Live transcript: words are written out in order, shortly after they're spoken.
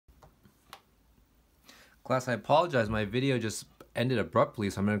Class, I apologize. My video just ended abruptly,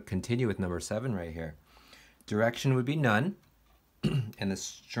 so I'm going to continue with number 7 right here. Direction would be none, and the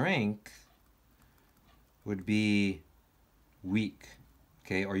strength would be weak,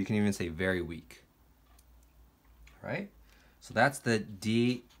 okay? Or you can even say very weak, right? So that's the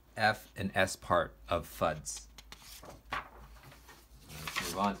D, F, and S part of FUDS.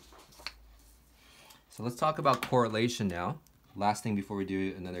 Let's move on. So let's talk about correlation now. Last thing before we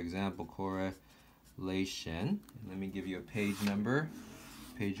do another example, correlation. Let me give you a page number.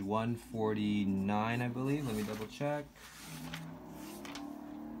 Page 149, I believe. Let me double check.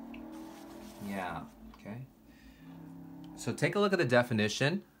 Yeah, okay. So take a look at the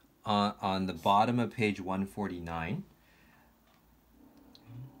definition on the bottom of page 149.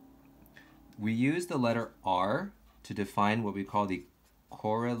 We use the letter R to define what we call the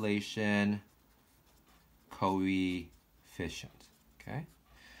correlation coefficient, okay?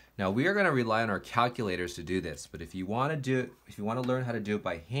 Now we are going to rely on our calculators to do this, but if you want to learn how to do it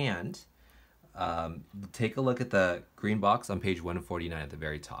by hand, take a look at the green box on page 149 at the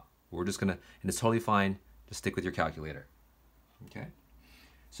very top. We're just gonna, and it's totally fine, just stick with your calculator, okay?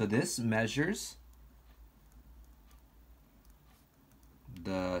 So this measures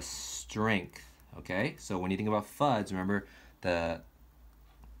the strength, okay? So when you think about FUDS, remember the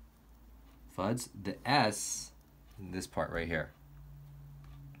FUDS, the S in this part right here.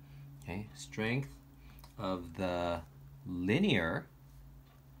 Okay, strength of the linear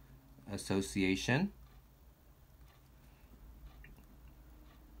association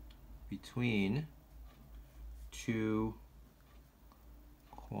between two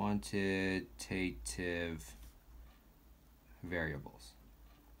quantitative variables.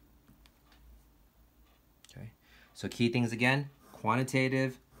 Okay, so key things again,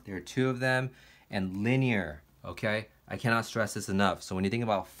 quantitative, there are two of them, and linear, okay? I cannot stress this enough. So when you think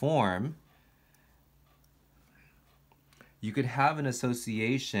about form, you could have an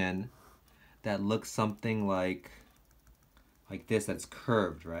association that looks something like this, that's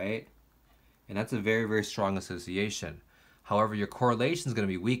curved, right? And that's a very, very strong association. However, your correlation is going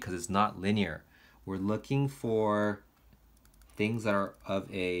to be weak because it's not linear. We're looking for things that are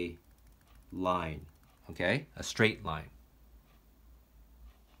of a line, okay? A straight line.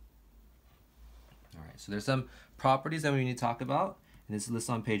 All right, so there's some properties that we need to talk about, and this is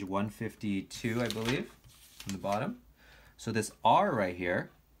listed on page 152, I believe, in the bottom. So this R right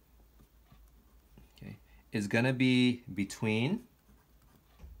here, okay, is going to be between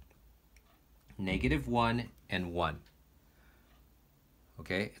 -1 and 1.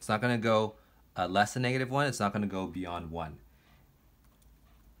 Okay, it's not going to go less than -1. It's not going to go beyond 1.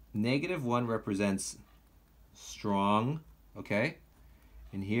 -1 represents strong, okay?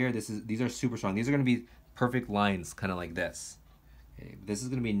 And here, these are super strong. These are going to be perfect lines, kind of like this. Okay, this is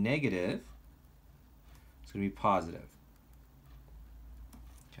going to be negative. It's going to be positive.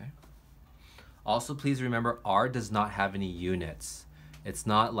 Okay. Also, please remember, R does not have any units. It's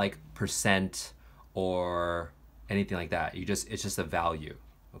not like percent or anything like that. It's just a value.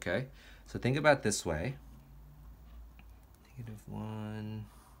 Okay. So think about it this way: -1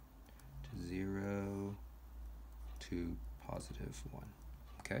 to 0 to +1.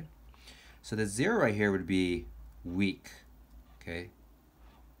 Okay. So the 0 right here would be weak, okay,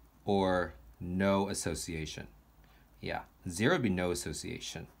 or no association. Yeah, 0 would be no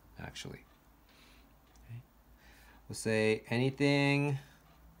association, actually. Okay. We'll say anything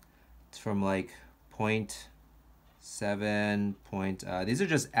from like 0.7, these are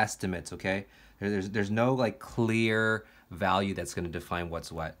just estimates, okay? There's no like clear value that's going to define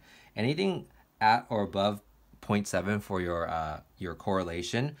what's what. Anything at or above 0.7 for your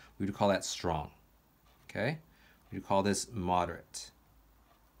correlation, we would call that strong, okay? We would call this moderate.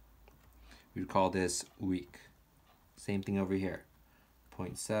 We would call this weak. Same thing over here.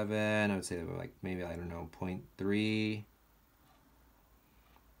 0.7, I would say like maybe, I don't know, 0.3,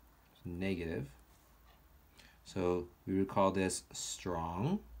 negative. So we would call this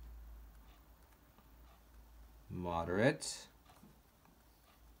strong, moderate,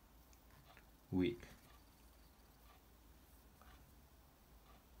 weak.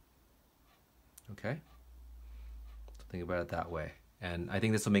 Okay, so think about it that way, and I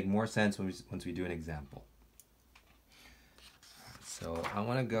think this will make more sense once we do an example. So I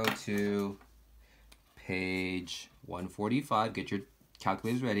want to go to page 145. Get your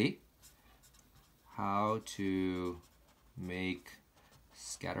calculators ready. How to make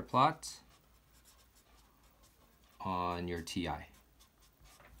scatter plot on your TI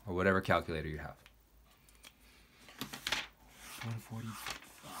or whatever calculator you have. 145.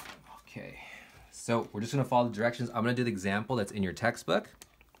 Okay. So we're just going to follow the directions. I'm going to do the example that's in your textbook,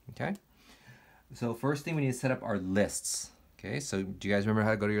 okay? So first thing we need to set up our lists. Okay, so do you guys remember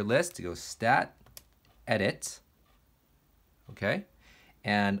how to go to your list? You go stat, edit, okay?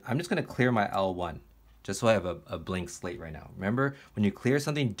 And I'm just gonna clear my L1, just so I have a blank slate right now. Remember, when you clear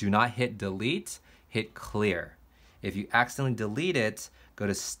something, do not hit delete, hit clear. If you accidentally delete it, go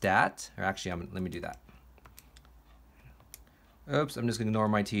to stat, or actually, let me do that. Oops, I'm just gonna ignore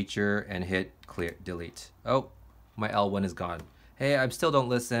my teacher and hit clear, delete. Oh, my L1 is gone. Hey, I still don't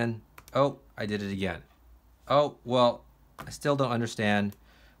listen. Oh, I did it again. Oh, well, I still don't understand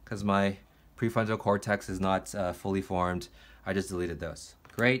because my prefrontal cortex is not fully formed. I just deleted those.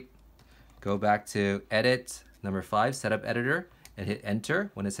 Great. Go back to edit, number 5, setup editor, and hit enter.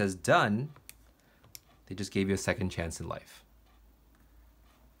 When it says done, they just gave you a second chance in life.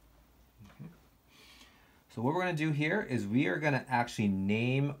 Okay. So what we're gonna do here is we are gonna actually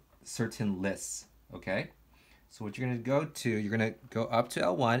name certain lists, okay? So what you're gonna go to, you're gonna go up to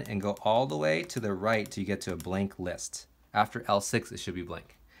L1 and go all the way to the right till you get to a blank list. After L6, it should be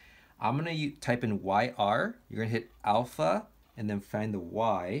blank. I'm gonna type in YR, you're gonna hit alpha and then find the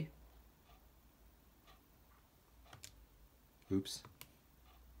Y. Oops.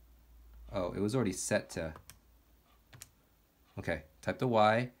 Oh, it was already set to, okay, type the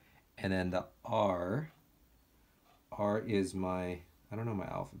Y and then the R. R is my, I don't know my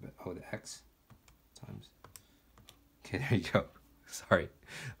alphabet. Oh, the X times. Okay, there you go. Sorry.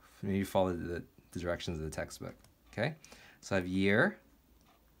 Maybe you followed the directions of the textbook. Okay, so I have year.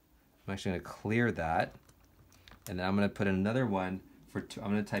 I'm actually going to clear that. And then I'm going to put in another one for,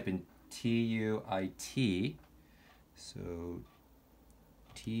 I'm going to type in TUIT. So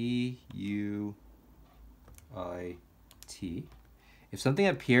TUIT. If something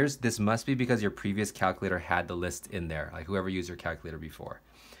appears, this must be because your previous calculator had the list in there, like whoever used your calculator before.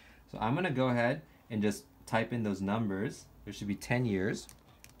 So I'm going to go ahead and just type in those numbers. There should be 10 years.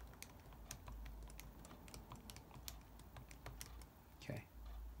 Okay.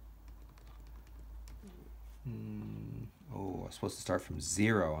 Oh, I was supposed to start from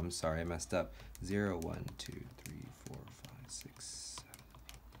 0. I'm sorry, I messed up. 0, 1, 2, 3, 4, 5, 6, 7,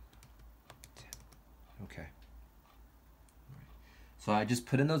 10. Okay. So I just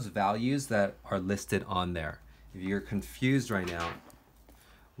put in those values that are listed on there. If you're confused right now,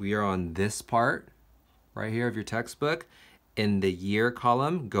 we are on this part right here of your textbook. In the year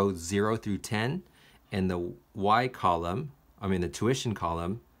column, go 0 through 10. In the Y column, the tuition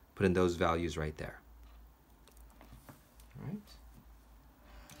column, put in those values right there. All right.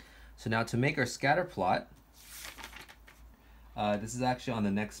 So now to make our scatter plot, this is actually on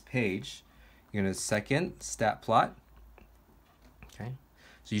the next page. You're going to second stat plot. Okay.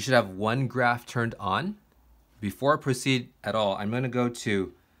 So you should have one graph turned on. Before I proceed at all, I'm going to go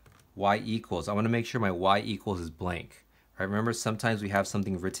to y equals. I want to make sure my y equals is blank. Right? Remember, sometimes we have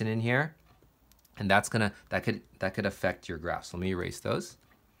something written in here, and that could affect your graph. So let me erase those.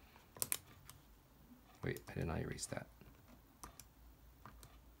 Wait, I did not erase that.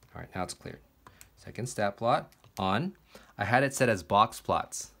 All right, now it's cleared. Second stat plot on. I had it set as box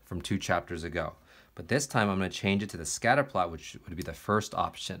plots from 2 chapters ago, but this time I'm going to change it to the scatter plot, which would be the first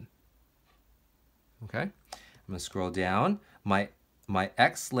option. Okay, I'm going to scroll down. My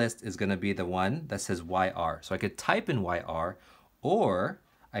X list is going to be the one that says YR. So I could type in YR, or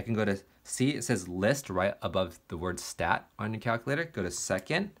I can go to, see it says list right above the word stat on your calculator. Go to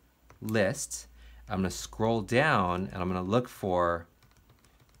second, list. I'm going to scroll down and I'm going to look for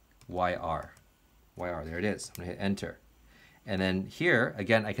YR. YR, there it is. I'm going to hit enter. And then here,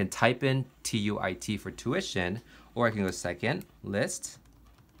 again, I can type in TUIT for tuition, or I can go second, list.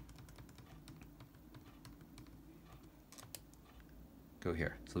 Go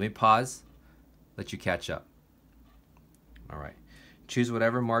here. So let me pause, let you catch up. All right. Choose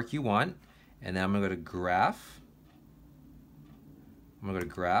whatever mark you want, and then I'm going to go to graph. I'm going to go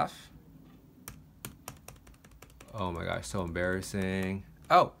to graph. Oh my gosh, so embarrassing.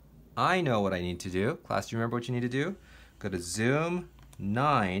 Oh, I know what I need to do. Class, do you remember what you need to do? Go to zoom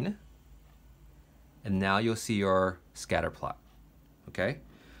 9, and now you'll see your scatter plot. Okay?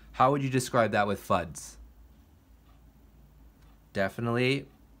 How would you describe that with FUDs? Definitely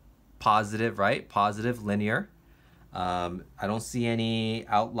positive, right? Positive, linear. I don't see any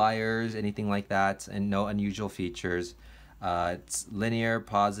outliers, anything like that, and no unusual features. It's linear,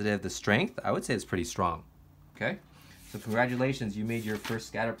 positive. The strength, I would say, is pretty strong. Okay? So congratulations, you made your first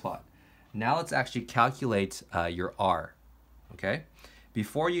scatter plot. Now let's actually calculate your R. Okay?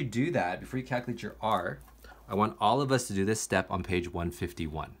 Before you do that, before you calculate your R, I want all of us to do this step on page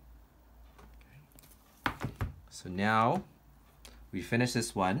 151. Okay. So now we finished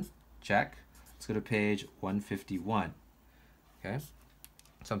this one. Check. Let's go to page 151. Okay?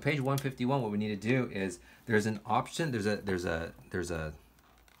 So on page 151, what we need to do is there's an option, there's a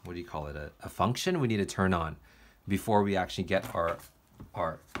what do you call it? A function we need to turn on before we actually get our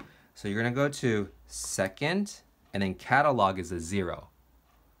R. So you're gonna go to second, and then catalog is a 0.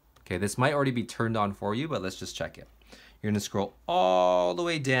 Okay, this might already be turned on for you, but let's just check it. You're gonna scroll all the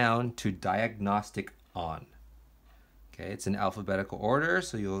way down to diagnostic on. Okay, it's in alphabetical order,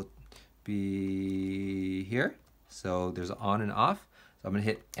 so you'll be here. So there's on and off. So I'm gonna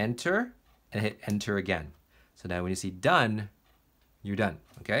hit enter and hit enter again. So now when you see done, you're done,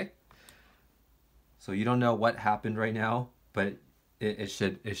 okay? So you don't know what happened right now, but it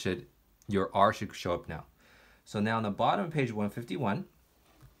should, your R should show up now. So now on the bottom of page 151,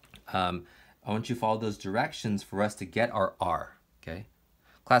 I want you to follow those directions for us to get our R, okay?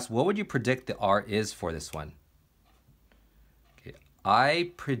 Class, what would you predict the R is for this one? Okay, I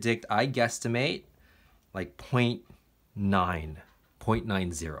guesstimate like 0.90,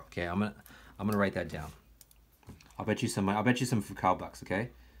 okay? I'm gonna write that down. I'll bet you some Foucault bucks, okay?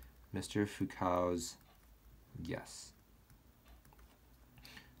 Mr. Foucault's guess.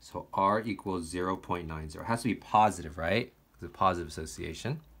 So R equals 0.90. It has to be positive, right? It's a positive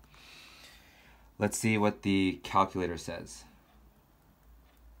association. Let's see what the calculator says.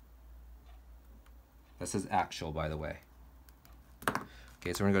 That says actual, by the way.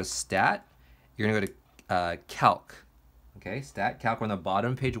 Okay, so we're gonna go to stat. You're gonna go to calc. Okay, stat, calc, we're on the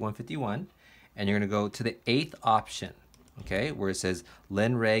bottom, page 151. And you're gonna go to the 8th option, okay, where it says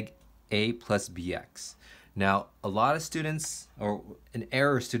len reg a plus bx. Now, a lot of students, or an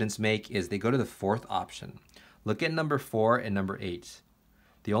error students make is they go to the 4th option. Look at number 4 and number 8.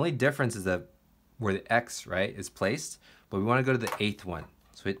 The only difference is that where the x, right, is placed, but we wanna go to the 8th one.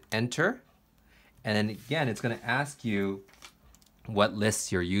 So hit enter, and then again, it's gonna ask you what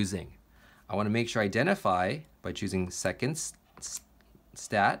lists you're using. I wanna make sure I identify by choosing second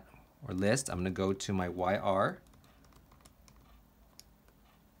stat, or list. I'm gonna go to my YR.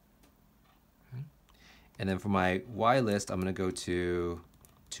 Okay. And then for my Y list, I'm gonna go to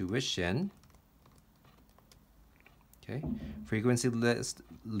tuition. Okay, frequency list,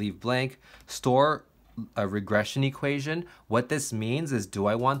 leave blank. Store a regression equation. What this means is, do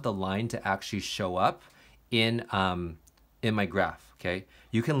I want the line to actually show up in my graph, okay?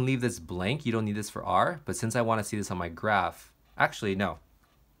 You can leave this blank, you don't need this for R, but since I wanna see this on my graph, actually, no.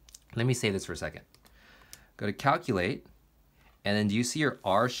 Let me save this for a second. Go to calculate, and then do you see your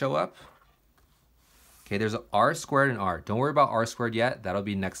R show up? Okay, there's a R squared and R. Don't worry about R squared yet, that'll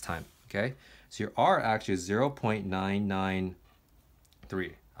be next time, okay? So your R actually is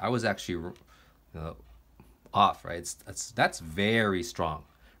 0.993. I was actually off, right? That's very strong,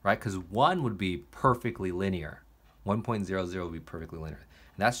 right? Because 1 would be perfectly linear. 1.00 would be perfectly linear.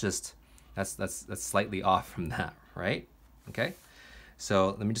 And that's slightly off from that, right? Okay?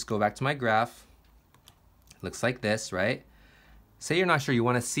 So let me just go back to my graph. Looks like this, right? Say you're not sure, you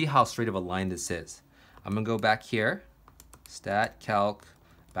want to see how straight of a line this is. I'm gonna go back here, stat, calc,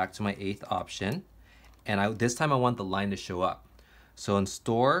 back to my 8th option, and this time I want the line to show up. So in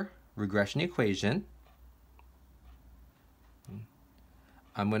store regression equation,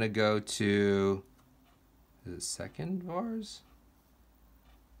 I'm gonna go to, is it second vars?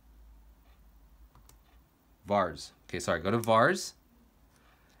 Vars, okay, sorry, go to vars,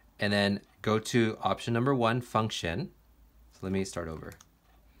 and then go to option number 1, function. So let me start over.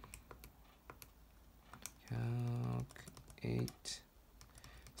 Calc 8.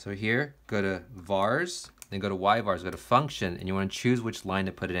 So here, go to vars, then go to yvars, go to function, and you want to choose which line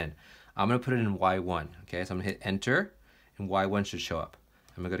to put it in. I'm going to put it in y1, okay? So I'm going to hit enter, and y1 should show up.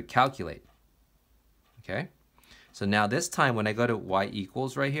 I'm going to go to calculate, okay? So now this time when I go to y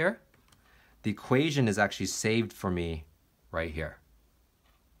equals right here, the equation is actually saved for me right here.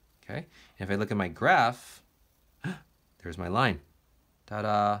 Okay, and if I look at my graph, there's my line.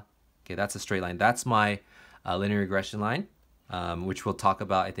 Ta-da! Okay, that's a straight line. That's my linear regression line, which we'll talk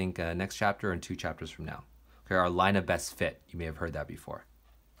about, I think, next chapter and 2 chapters from now. Okay, our line of best fit. You may have heard that before.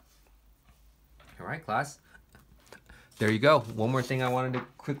 All right, class. There you go. One more thing I wanted to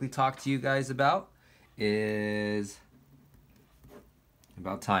quickly talk to you guys about is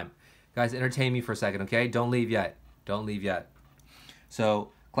about time. Guys, entertain me for a second, okay? Don't leave yet. Don't leave yet.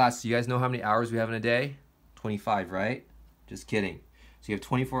 So, class, do you guys know how many hours we have in a day? 25, right? Just kidding. So you have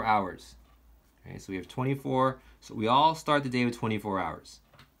 24 hours. Okay, so we have 24. So we all start the day with 24 hours.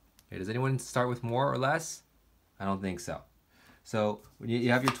 Okay, does anyone start with more or less? I don't think so. So when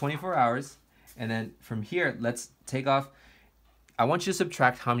you have your 24 hours, and then from here, let's take off. I want you to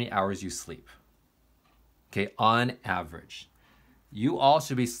subtract how many hours you sleep. Okay, on average. You all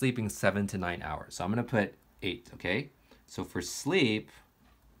should be sleeping 7 to 9 hours. So I'm gonna put 8, okay? So for sleep,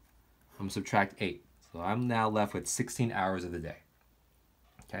 I'm gonna subtract 8. So I'm now left with 16 hours of the day.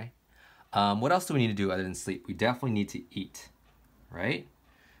 Okay. What else do we need to do other than sleep? We definitely need to eat, right?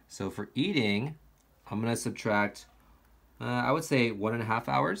 So for eating, I'm gonna subtract, I would say 1.5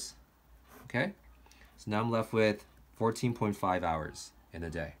 hours. Okay. So now I'm left with 14.5 hours in the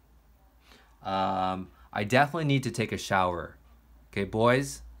day. I definitely need to take a shower. Okay,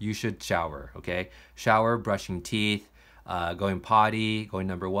 boys, you should shower. Okay, shower, brushing teeth, going potty, going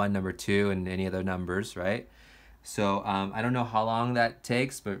number 1, number 2, and any other numbers, right? So I don't know how long that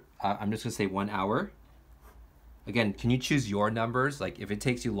takes, but I'm just gonna say 1 hour. Again, can you choose your numbers? Like if it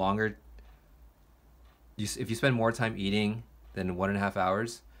takes you longer, if you spend more time eating than 1.5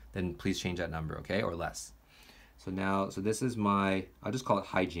 hours, then please change that number, okay, or less. So this is my, I'll just call it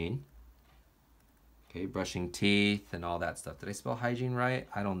hygiene. Okay, brushing teeth and all that stuff. Did I spell hygiene right?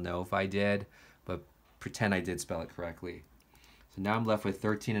 I don't know if I did, but pretend I did spell it correctly. So now I'm left with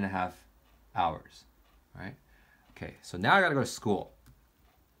 13.5 hours, right? Okay, so now I gotta go to school.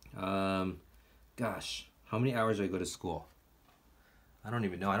 Gosh, how many hours do I go to school? I don't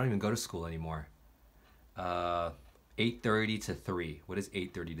even know. I don't even go to school anymore. 8:30 to 3. What is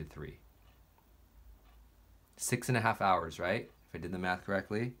 8:30 to 3? 6.5 hours, right? If I did the math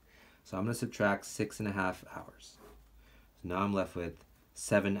correctly. So I'm going to subtract 6.5 hours. So now I'm left with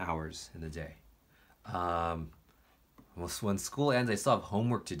 7 hours in the day. Well, when school ends, I still have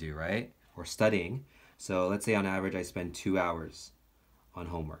homework to do, right? Or studying. So let's say on average I spend 2 hours on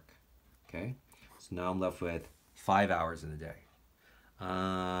homework. Okay? So now I'm left with 5 hours in the day.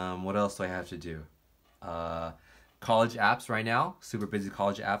 What else do I have to do? College apps right now. Super busy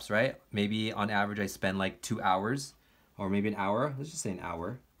college apps, right? Maybe on average I spend like 2 hours or maybe an hour. Let's just say an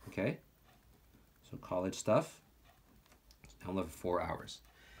hour. Okay, so college stuff. I'm left with 4 hours.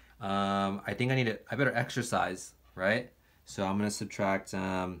 I think I better exercise, right? So I'm gonna subtract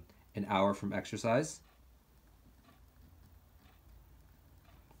an hour from exercise.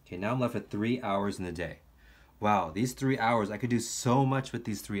 Okay, now I'm left with 3 hours in the day. Wow, these 3 hours, I could do so much with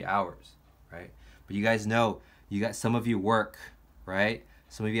these 3 hours, right? But you guys know, some of you work, right?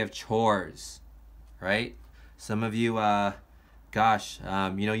 Some of you have chores, right? Some of you,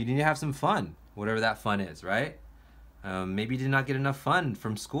 you know, you need to have some fun, whatever that fun is, right? Maybe you did not get enough fun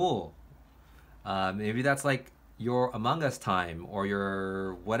from school. Maybe that's like your Among Us time or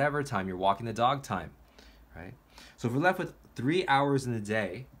your whatever time, your walking the dog time, right? So if we're left with 3 hours in the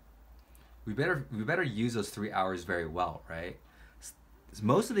day, we better use those 3 hours very well, right?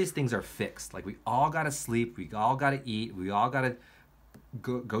 Most of these things are fixed. Like we all gotta sleep, we all gotta eat, we all gotta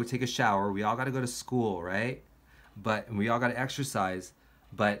go take a shower, we all gotta go to school, right? And we all gotta exercise.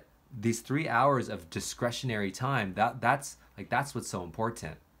 But these 3 hours of discretionary time, that's what's so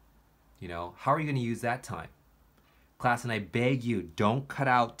important. You know, how are you gonna use that time? Class, and I beg you, don't cut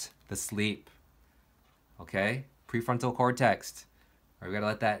out the sleep. Okay? Prefrontal cortex. We gotta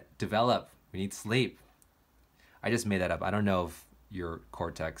let that develop. We need sleep. I just made that up. I don't know if your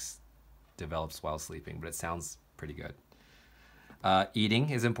cortex develops while sleeping, but it sounds pretty good. Eating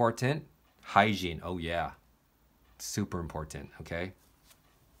is important. Hygiene, oh yeah. Super important, okay?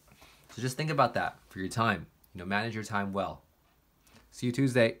 So just think about that for your time. You know, manage your time well. See you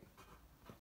Tuesday.